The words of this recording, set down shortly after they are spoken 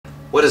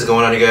What is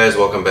going on, you guys?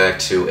 Welcome back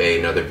to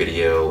another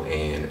video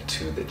and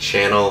to the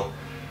channel.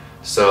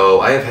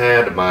 So I have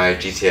had my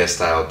GTS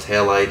style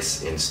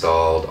taillights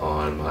installed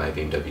on my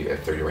BMW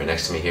F30 right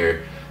next to me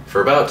here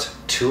for about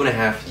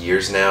 2.5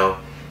 years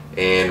now,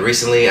 and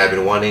recently I've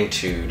been wanting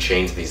to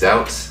change these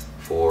out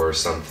for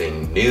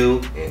something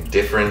new and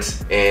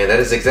different, and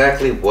that is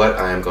exactly what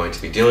I am going to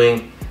be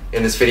doing.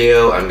 In this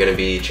video, I'm going to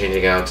be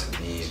changing out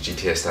these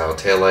GTS style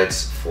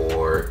taillights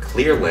for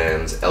clear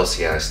lens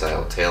LCI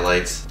style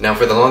taillights. Now,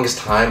 for the longest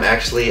time,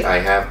 actually, I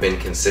have been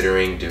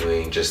considering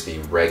doing just the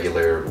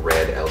regular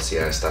red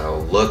LCI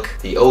style look,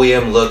 the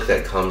OEM look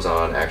that comes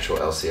on actual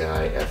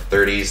LCI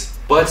F30s.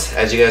 But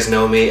as you guys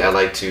know me, I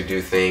like to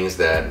do things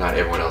that not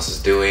everyone else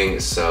is doing,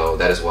 so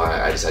that is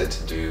why I decided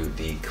to do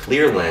the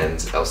clear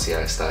lens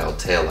LCI style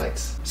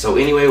taillights. So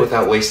anyway,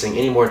 without wasting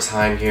any more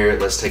time here,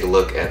 let's take a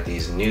look at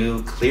these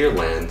new clear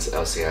lens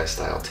LCI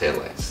style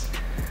taillights.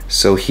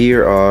 So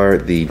here are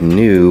the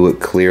new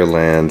clear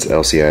lens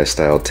LCI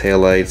style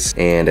taillights,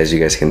 and as you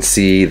guys can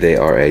see, they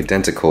are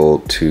identical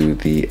to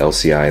the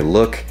LCI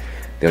look.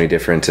 The only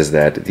difference is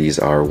that these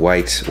are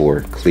white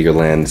or clear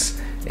lens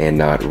and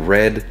not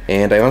red,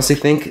 and I honestly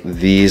think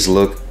these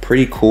look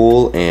pretty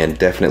cool and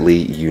definitely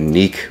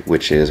unique,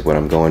 which is what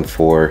I'm going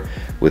for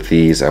with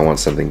these. I want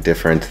something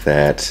different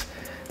that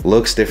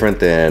looks different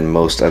than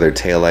most other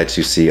taillights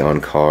you see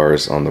on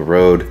cars on the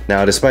road.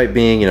 Now, despite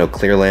being,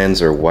 clear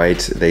lens or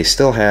white, they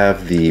still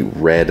have the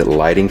red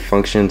lighting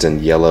functions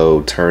and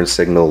yellow turn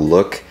signal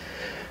look.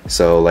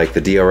 So like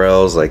the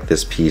DRLs, like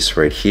this piece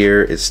right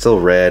here, is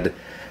still red.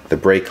 The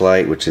brake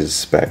light, which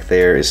is back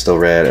there, is still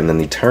red, and then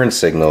the turn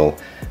signal,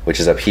 which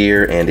is up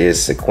here and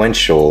is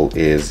sequential,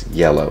 is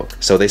yellow.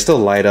 So they still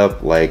light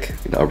up like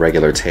a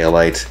regular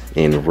taillight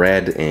in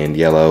red and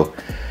yellow.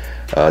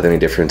 The only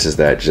difference is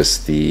that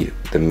just the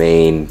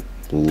main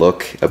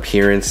look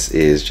appearance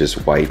is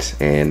just white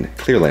and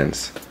clear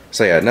lens.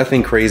 So yeah,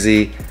 nothing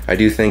crazy. I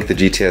do think the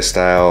GTS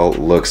style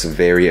looks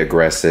very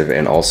aggressive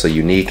and also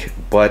unique,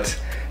 but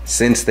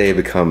since they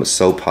become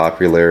so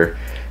popular,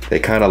 they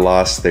kind of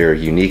lost their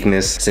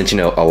uniqueness, since a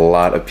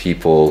lot of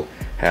people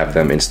have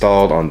them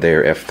installed on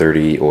their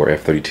F30 or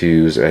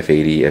F32s or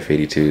F80,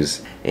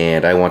 F82s,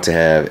 and I want to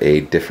have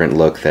a different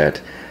look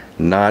that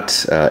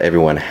not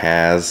everyone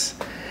has.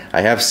 I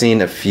have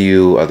seen a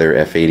few other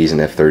F80s and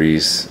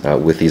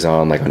F30s with these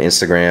on, like on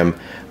Instagram,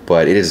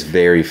 but it is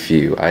very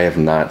few. I have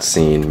not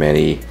seen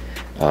many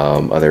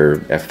other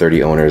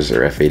F30 owners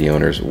or F80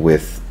 owners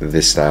with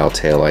this style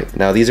taillight.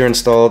 Now, these are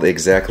installed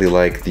exactly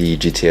like the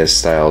GTS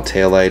style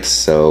taillights,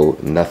 so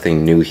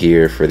nothing new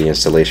here for the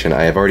installation.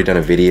 I have already done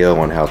a video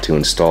on how to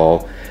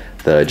install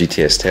the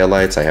GTS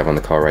taillights I have on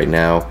the car right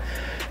now.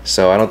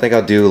 So I don't think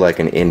I'll do like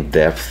an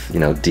in-depth,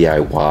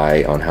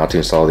 DIY on how to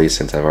install these,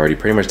 since I've already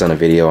pretty much done a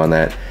video on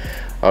that.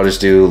 I'll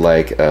just do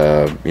like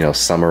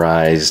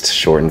summarized,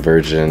 shortened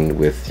version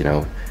with,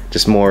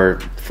 just more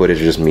footage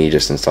of just me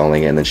just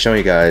installing it and then showing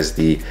you guys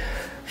the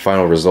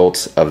final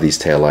results of these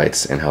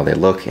taillights and how they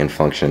look and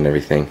function and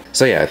everything.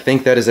 So yeah, I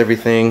think that is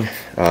everything.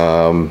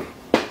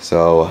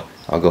 So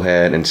I'll go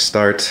ahead and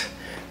start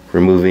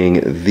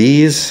removing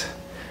these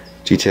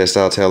GTS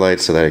style taillights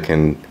so that I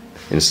can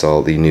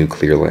install the new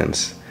clear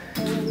lens.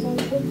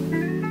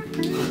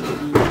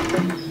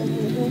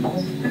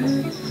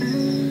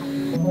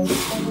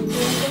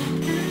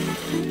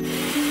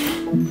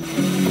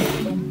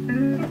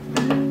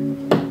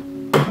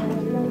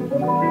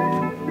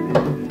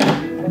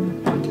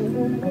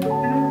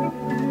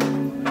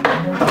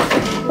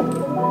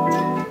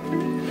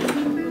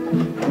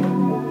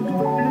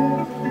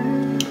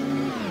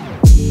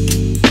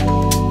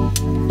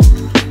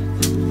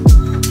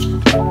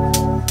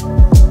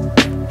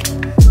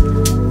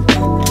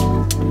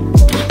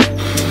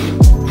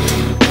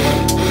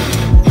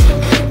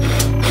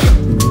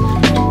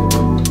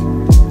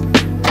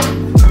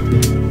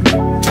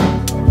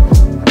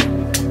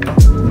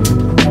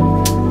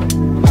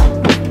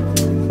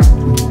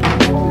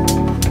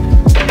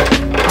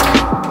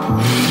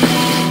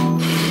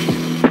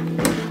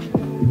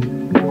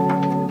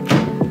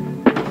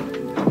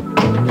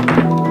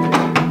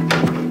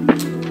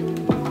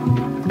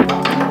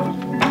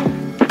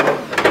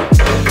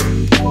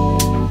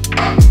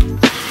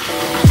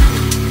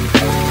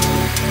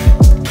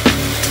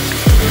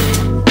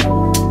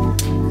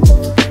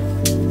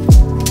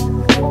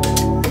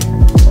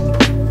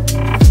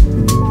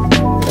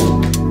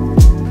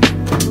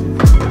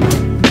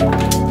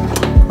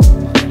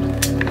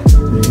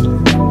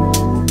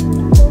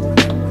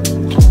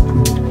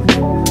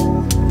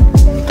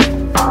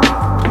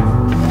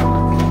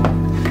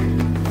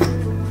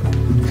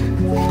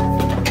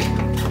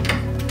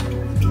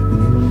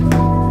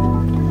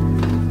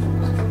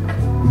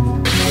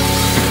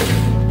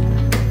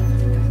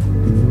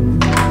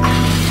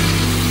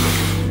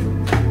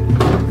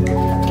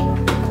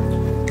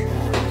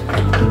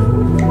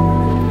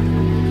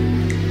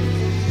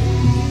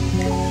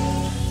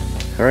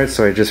 Alright,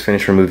 so I just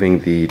finished removing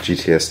the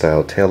GTS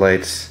style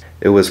taillights.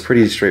 It was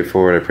pretty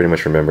straightforward. I pretty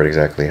much remembered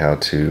exactly how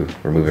to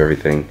remove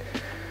everything.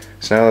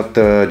 So now that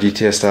the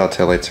GTS style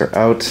taillights are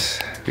out,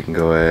 we can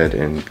go ahead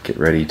and get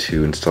ready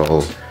to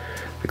install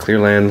the clear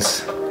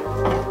lens.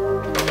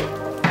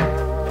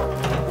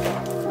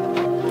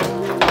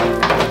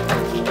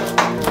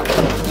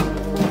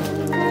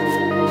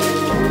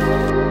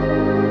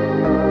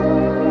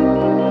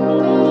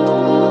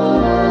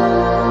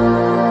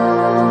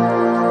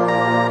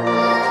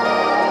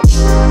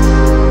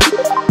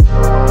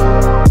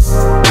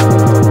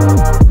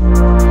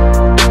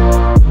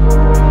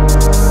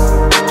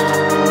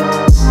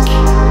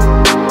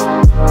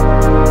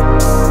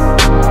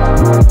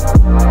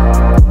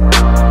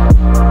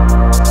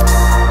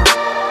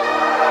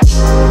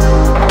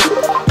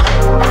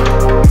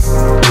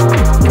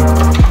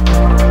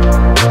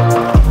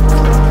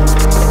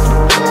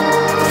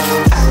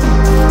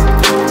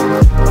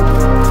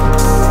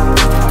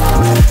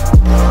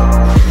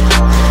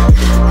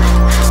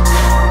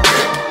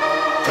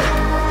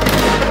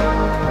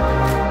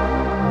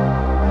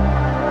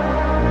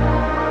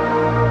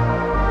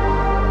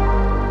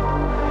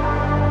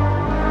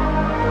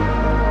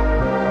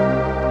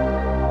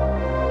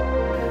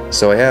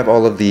 So I have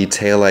all of the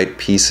taillight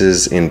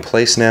pieces in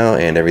place now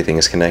and everything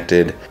is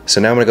connected. So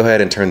now I'm going to go ahead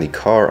and turn the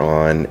car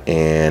on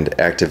and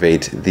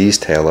activate these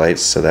taillights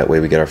so that way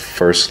we get our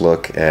first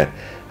look at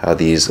how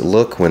these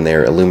look when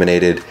they're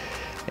illuminated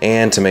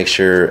and to make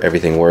sure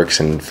everything works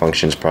and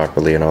functions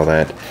properly and all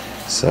that.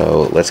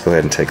 So let's go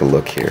ahead and take a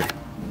look here.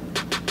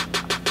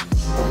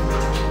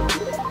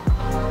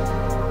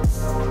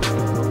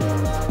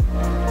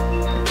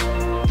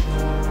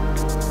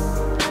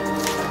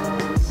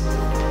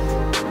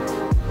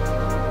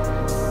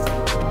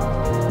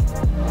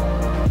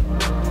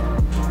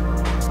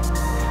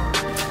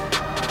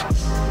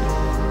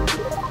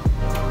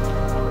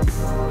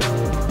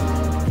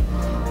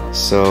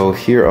 So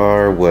here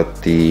are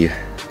what the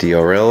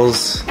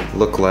DRLs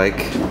look like.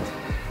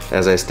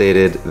 As I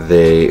stated,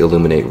 they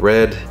illuminate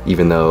red,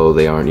 even though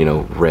they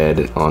aren't,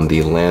 red on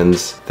the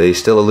lens. They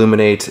still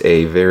illuminate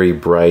a very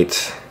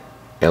bright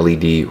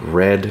LED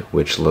red,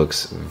 which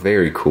looks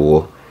very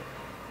cool.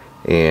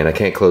 And I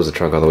can't close the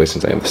trunk all the way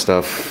since I have the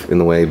stuff in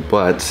the way,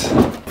 but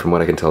from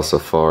what I can tell so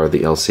far,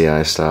 the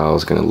LCI style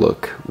is gonna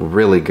look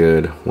really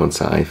good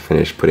once I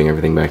finish putting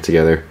everything back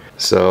together.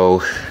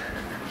 So,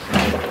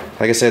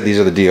 like I said, these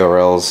are the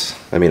DRLs.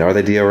 I mean, are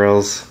they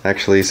DRLs,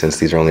 actually, since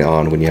these are only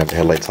on when you have the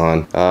headlights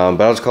on?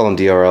 But I'll just call them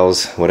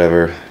DRLs,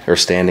 whatever, or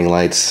standing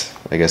lights.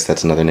 I guess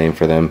that's another name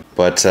for them.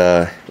 But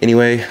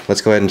anyway,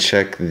 let's go ahead and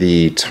check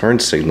the turn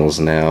signals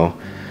now.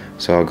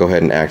 So I'll go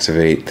ahead and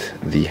activate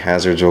the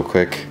hazards real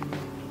quick.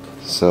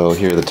 So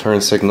here are the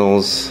turn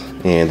signals,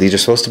 and these are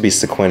supposed to be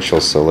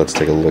sequential, so let's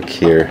take a look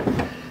here.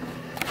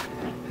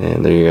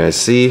 And there you guys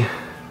see,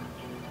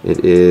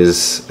 it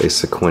is a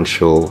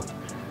sequential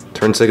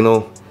turn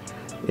signal.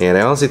 And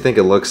I honestly think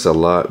it looks a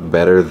lot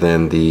better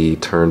than the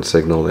turn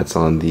signal that's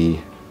on the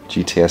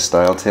GTS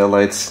style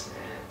taillights.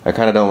 I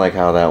kind of don't like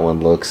how that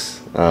one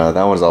looks.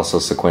 That one's also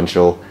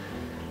sequential,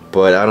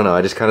 but I don't know,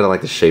 I just kind of don't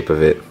like the shape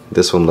of it.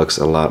 This one looks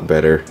a lot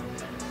better.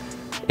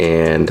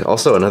 And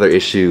also another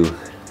issue,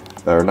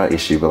 or not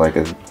issue, but like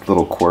a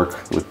little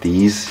quirk with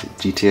these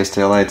GTS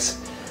taillights.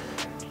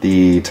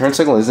 The turn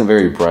signal isn't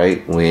very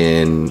bright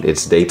when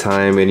it's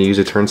daytime and you use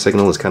a turn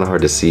signal. It's kind of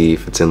hard to see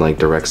if it's in like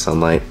direct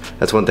sunlight.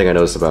 That's one thing I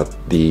noticed about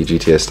the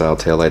GTS style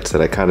taillights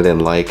that I kind of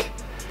didn't like.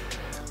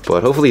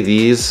 But hopefully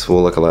these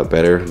will look a lot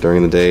better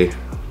during the day.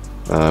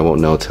 I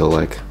won't know till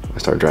like I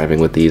start driving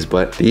with these,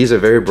 but these are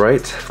very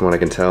bright from what I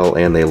can tell,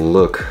 and they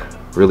look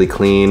really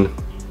clean.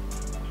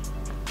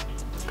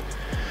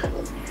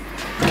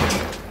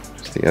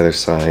 There's the other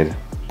side.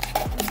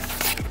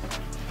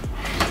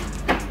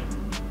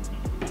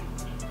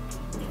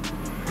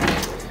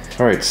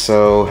 Alright,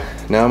 so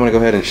now I'm going to go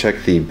ahead and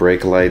check the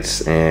brake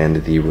lights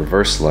and the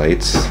reverse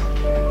lights.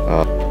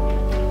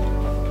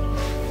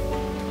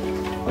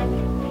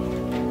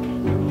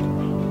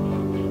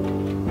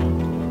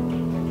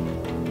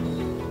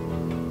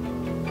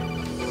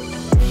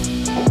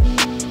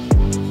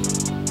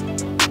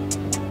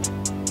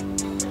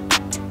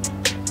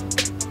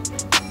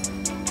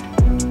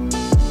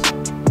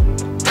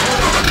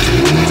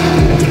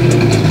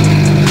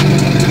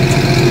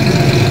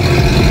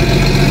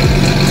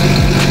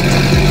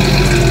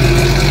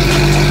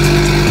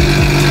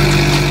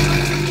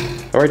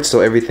 Alright,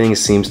 so everything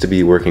seems to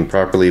be working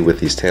properly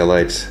with these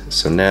taillights.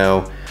 So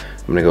now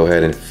I'm going to go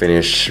ahead and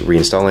finish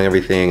reinstalling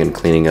everything and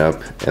cleaning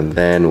up, and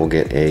then we'll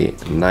get a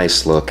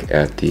nice look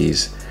at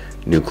these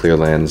new clear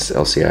lens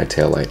LCI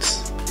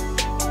taillights.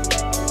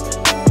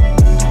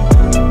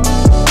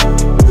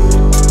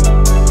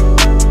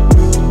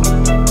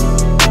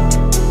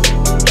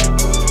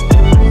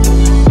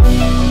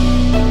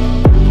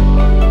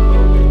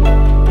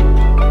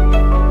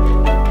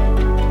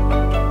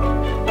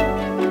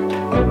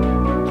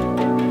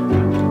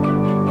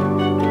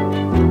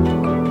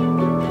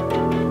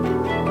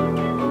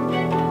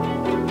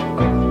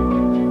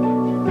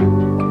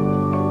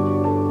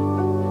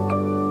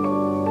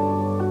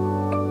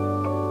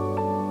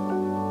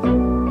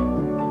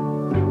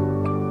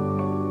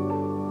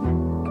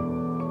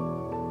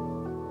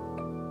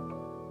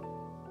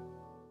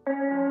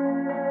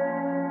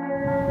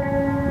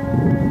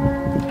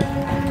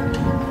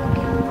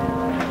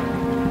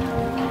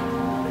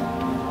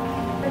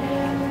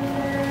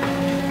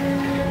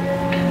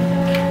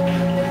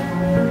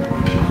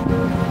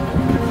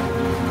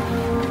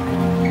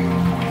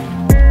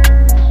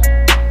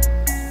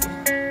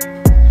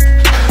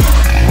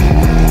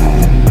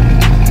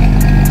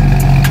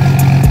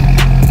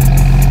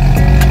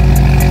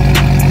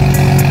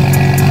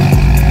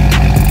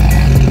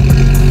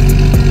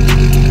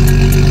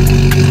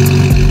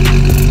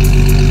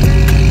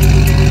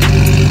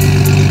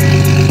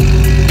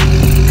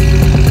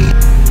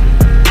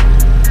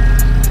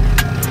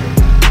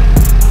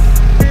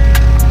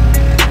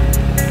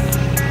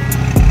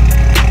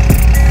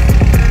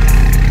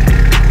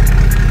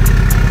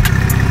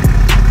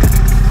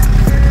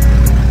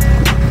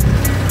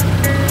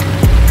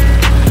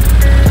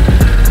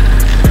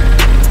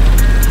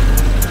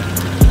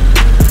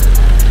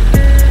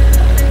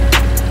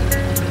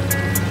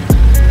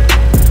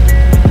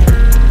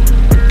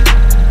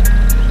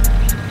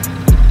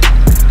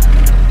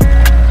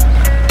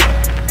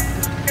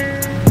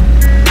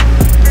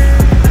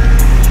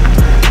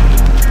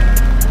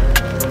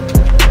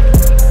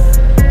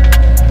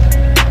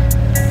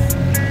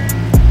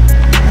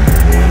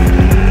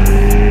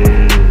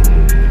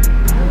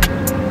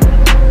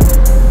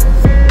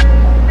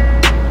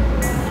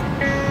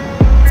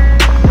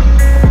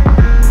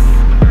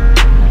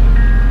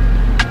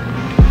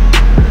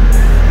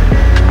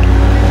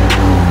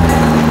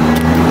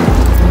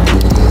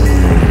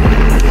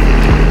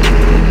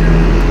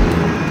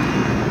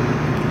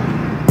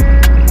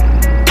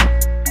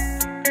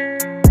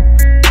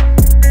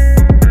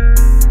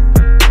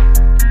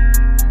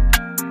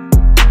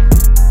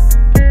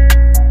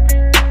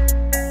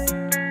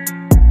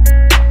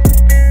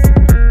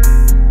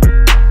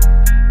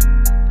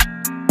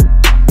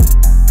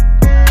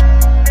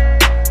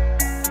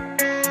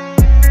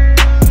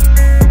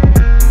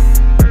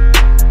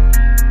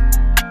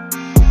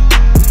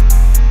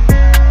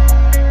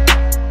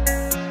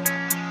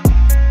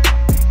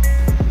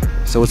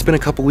 So it's been a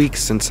couple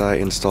weeks since I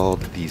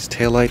installed these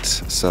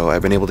taillights, so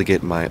I've been able to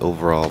get my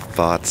overall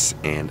thoughts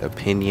and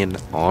opinion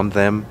on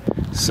them.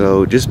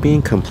 So just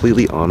being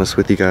completely honest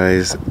with you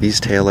guys,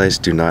 these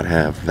taillights do not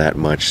have that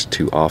much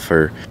to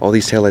offer. All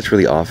these taillights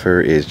really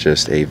offer is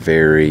just a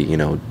very,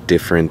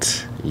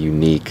 different,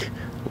 unique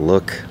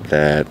look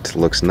that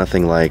looks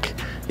nothing like,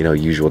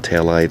 usual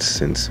taillights,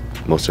 since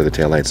most of the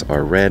taillights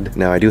are red.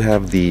 Now I do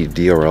have the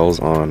DRLs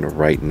on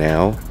right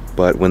now,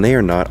 but when they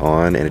are not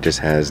on and it just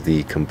has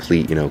the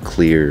complete,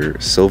 clear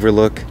silver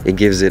look, it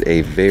gives it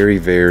a very,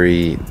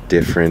 very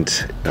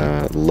different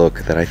look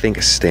that I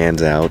think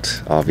stands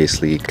out,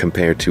 obviously,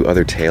 compared to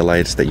other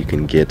taillights that you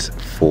can get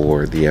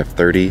for the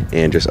F30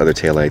 and just other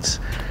taillights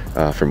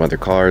from other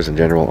cars in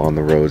general on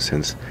the road,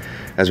 since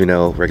as we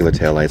know, regular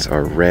taillights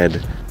are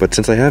red. But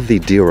since I have the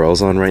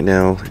DRLs on right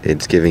now,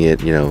 it's giving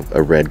it,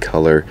 a red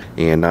color,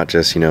 and not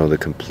just, the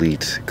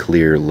complete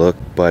clear look,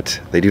 but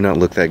they do not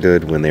look that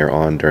good when they're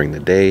on during the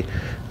day.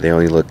 They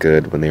only look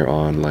good when they're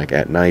on like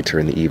at night or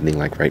in the evening,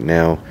 like right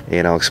now.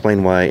 And I'll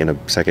explain why in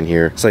a second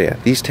here. So yeah,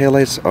 these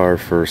taillights are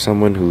for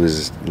someone who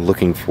is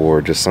looking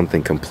for just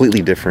something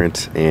completely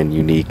different and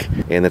unique,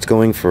 and that's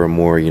going for a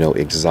more,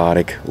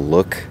 exotic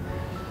look.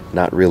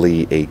 Not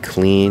really a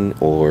clean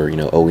or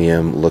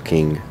OEM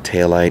looking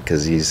taillight,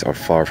 because these are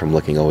far from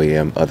looking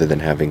OEM other than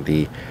having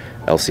the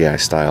LCI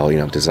style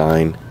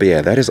design. But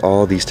yeah, that is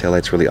all these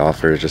taillights really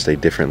offer, is just a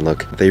different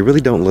look. They really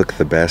don't look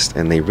the best,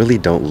 and they really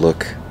don't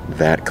look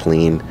that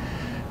clean,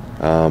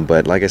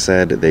 but like I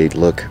said, they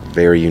look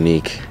very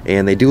unique,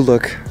 and they do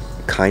look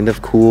kind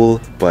of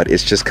cool, but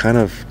it's just kind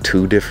of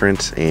too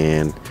different,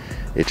 and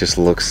it just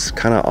looks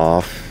kind of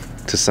off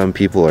to some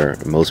people, or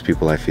most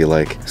people, I feel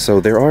like. So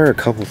there are a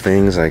couple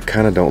things I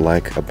kind of don't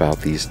like about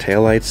these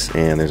taillights,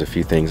 and there's a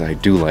few things I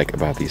do like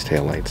about these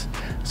taillights.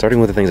 Starting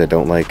with the things I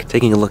don't like,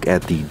 taking a look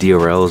at the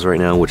DRLs right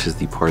now, which is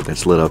the part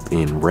that's lit up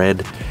in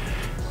red.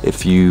 I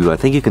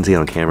think you can see it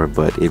on camera,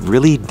 but it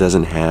really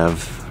doesn't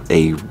have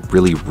a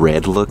really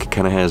red look. It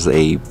kind of has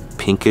a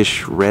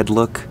pinkish red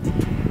look.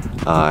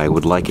 I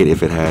would like it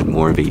if it had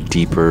more of a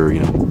deeper,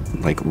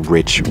 like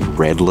rich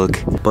red look.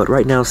 But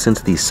right now,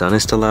 since the sun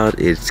is still out,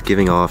 it's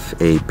giving off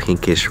a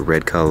pinkish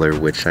red color,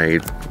 which I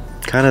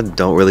kind of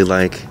don't really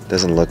like.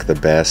 Doesn't look the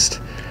best.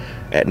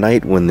 At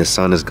night, when the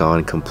sun is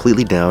gone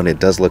completely down, it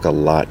does look a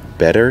lot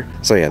better.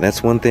 So yeah,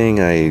 that's one thing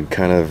I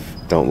kind of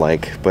don't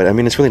like. But I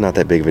mean, it's really not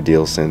that big of a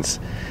deal, since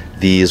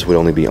these would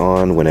only be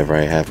on whenever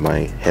I have my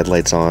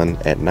headlights on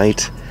at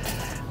night.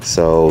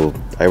 So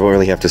I won't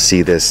really have to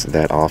see this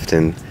that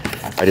often.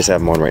 I just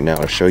have them on right now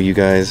to show you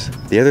guys.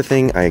 The other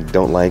thing I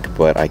don't like,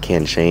 but I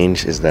can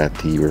change, is that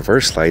the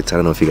reverse lights, I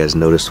don't know if you guys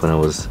noticed when I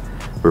was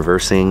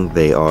reversing,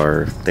 they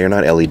are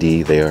not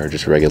LED, they are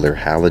just regular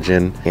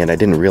halogen, and I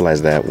didn't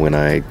realize that when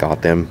I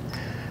got them.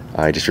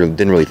 I just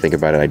didn't really think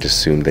about it. I just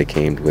assumed they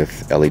came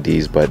with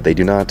LEDs, but they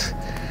do not.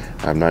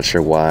 I'm not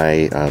sure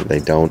why they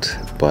don't,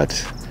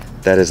 but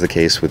that is the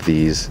case with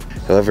these.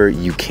 However,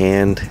 you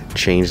can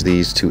change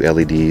these to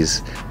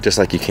LEDs just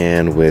like you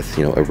can with,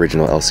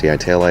 original LCI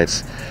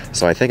taillights.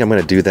 So I think I'm going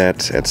to do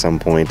that at some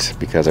point,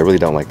 because I really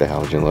don't like the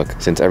halogen look.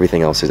 Since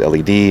everything else is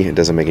LED, it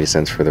doesn't make any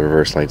sense for the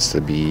reverse lights to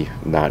be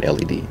not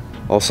LED.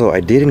 Also, I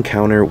did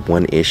encounter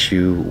one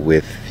issue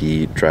with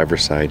the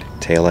driver's side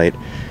taillight.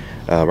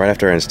 Right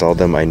after I installed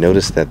them, I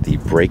noticed that the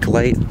brake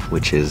light,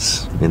 which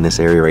is in this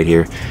area right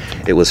here,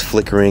 it was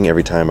flickering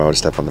every time I would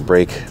step on the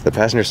brake. The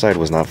passenger side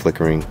was not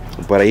flickering,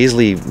 but I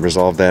easily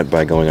resolved that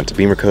by going onto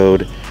Beamer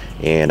code,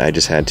 and I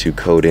just had to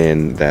code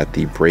in that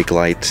the brake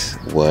light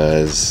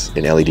was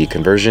an LED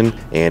conversion,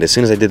 and as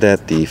soon as I did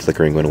that, the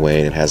flickering went away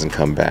and it hasn't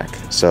come back.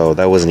 So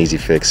that was an easy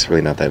fix,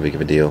 really not that big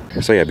of a deal.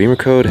 So yeah, Beamer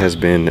code has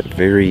been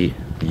very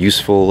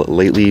useful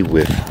lately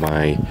with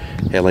my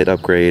headlight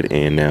upgrade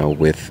and now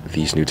with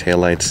these new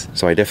taillights.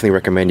 So I definitely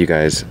recommend you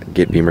guys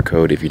get Beamer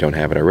code if you don't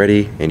have it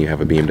already and you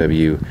have a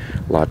BMW.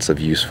 Lots of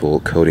useful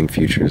coding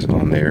features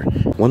on there.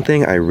 One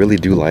thing I really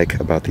do like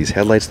about these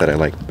headlights that I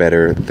like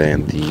better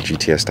than the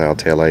GTS style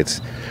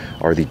taillights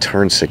are the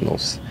turn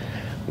signals.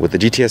 With the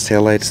GTS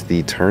taillights,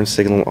 the turn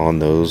signal on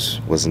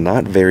those was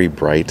not very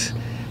bright,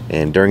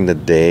 and during the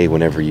day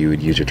whenever you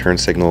would use your turn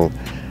signal,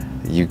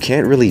 you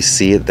can't really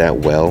see it that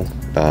well.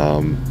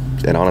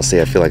 And honestly,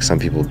 I feel like some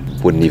people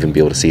wouldn't even be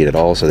able to see it at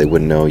all, so they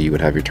wouldn't know you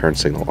would have your turn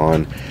signal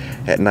on.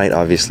 At night,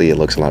 obviously, it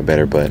looks a lot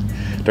better, but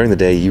during the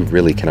day, you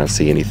really cannot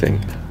see anything.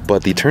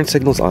 But the turn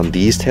signals on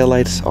these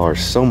taillights are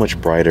so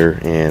much brighter,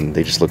 and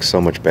they just look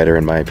so much better,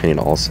 in my opinion,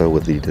 also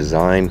with the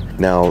design.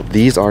 Now,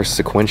 these are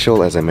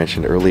sequential, as I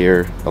mentioned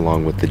earlier,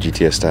 along with the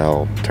GTS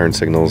style turn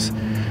signals.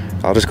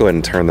 I'll just go ahead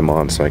and turn them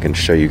on so I can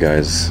show you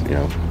guys,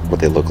 what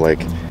they look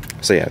like.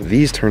 So yeah,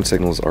 these turn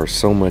signals are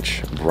so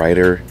much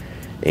brighter,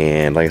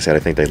 And like I said, I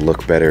think they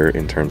look better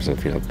in terms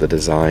of, you know, the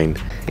design.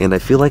 And I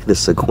feel like the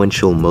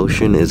sequential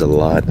motion is a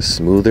lot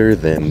smoother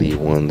than the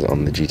ones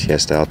on the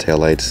GTS style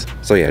taillights.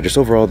 So yeah, just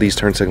overall, these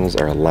turn signals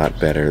are a lot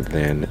better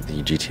than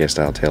the GTS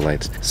style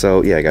taillights.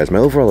 So yeah, guys, my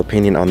overall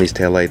opinion on these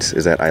taillights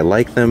is that I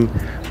like them,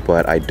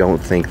 but I don't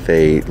think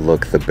they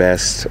look the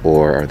best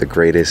or are the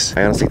greatest.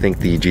 I honestly think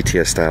the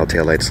GTS style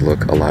taillights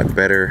look a lot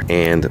better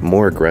and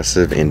more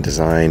aggressive in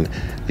design.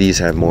 These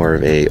have more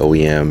of a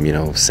OEM, you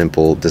know,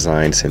 simple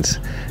design since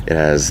it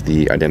has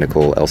the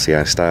identical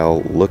LCI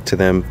style look to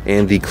them.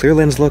 And the clear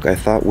lens look I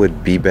thought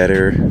would be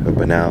better,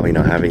 but now, you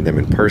know, having them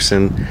in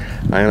person,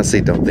 I honestly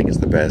don't think it's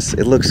the best.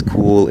 It looks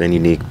cool and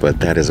unique, but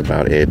that is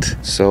about it.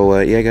 So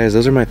yeah, guys,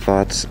 those are my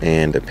thoughts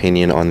and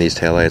opinion on these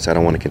taillights. I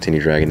don't want to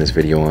continue dragging this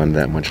video on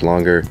that much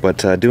longer,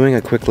 but doing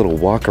a quick little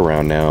walk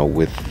around now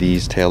with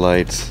these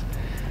taillights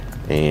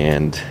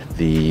and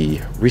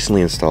the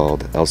recently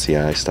installed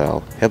LCI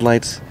style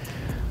headlights.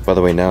 By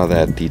the way, now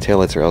that the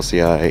taillights are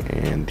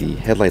LCI and the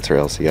headlights are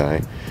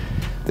LCI,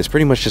 this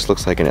pretty much just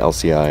looks like an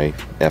LCI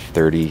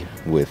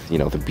F30 with, you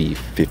know, the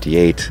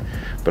B58.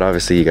 But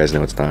obviously you guys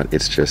know it's not.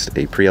 It's just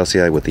a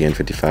pre-LCI with the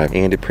N55,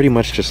 and it pretty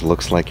much just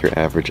looks like your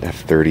average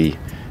F30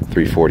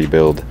 340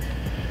 build.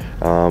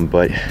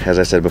 But as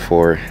I said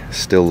before,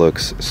 still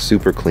looks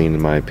super clean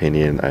in my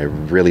opinion. I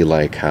really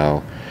like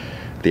how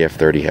the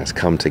F30 has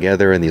come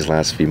together in these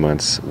last few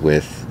months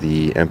with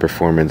the M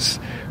Performance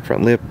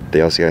front lip, the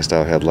LCI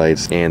style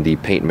headlights, and the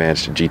paint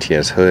matched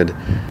GTS hood.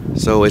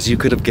 So as you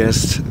could have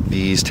guessed,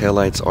 these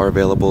taillights are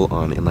available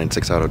on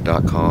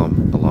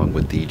inline6auto.com along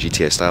with the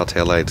GTS style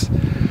taillights.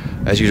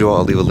 As usual,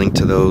 I'll leave a link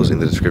to those in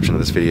the description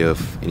of this video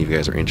if any of you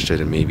guys are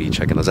interested in maybe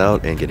checking those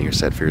out and getting your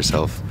set for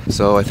yourself.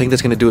 So I think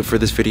that's going to do it for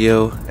this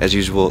video. As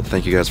usual,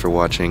 thank you guys for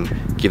watching.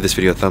 Give this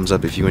video a thumbs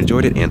up if you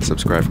enjoyed it, and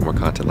subscribe for more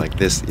content like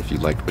this if you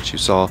liked what you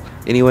saw.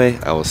 Anyway,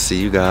 I will see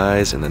you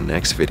guys in the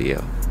next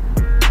video.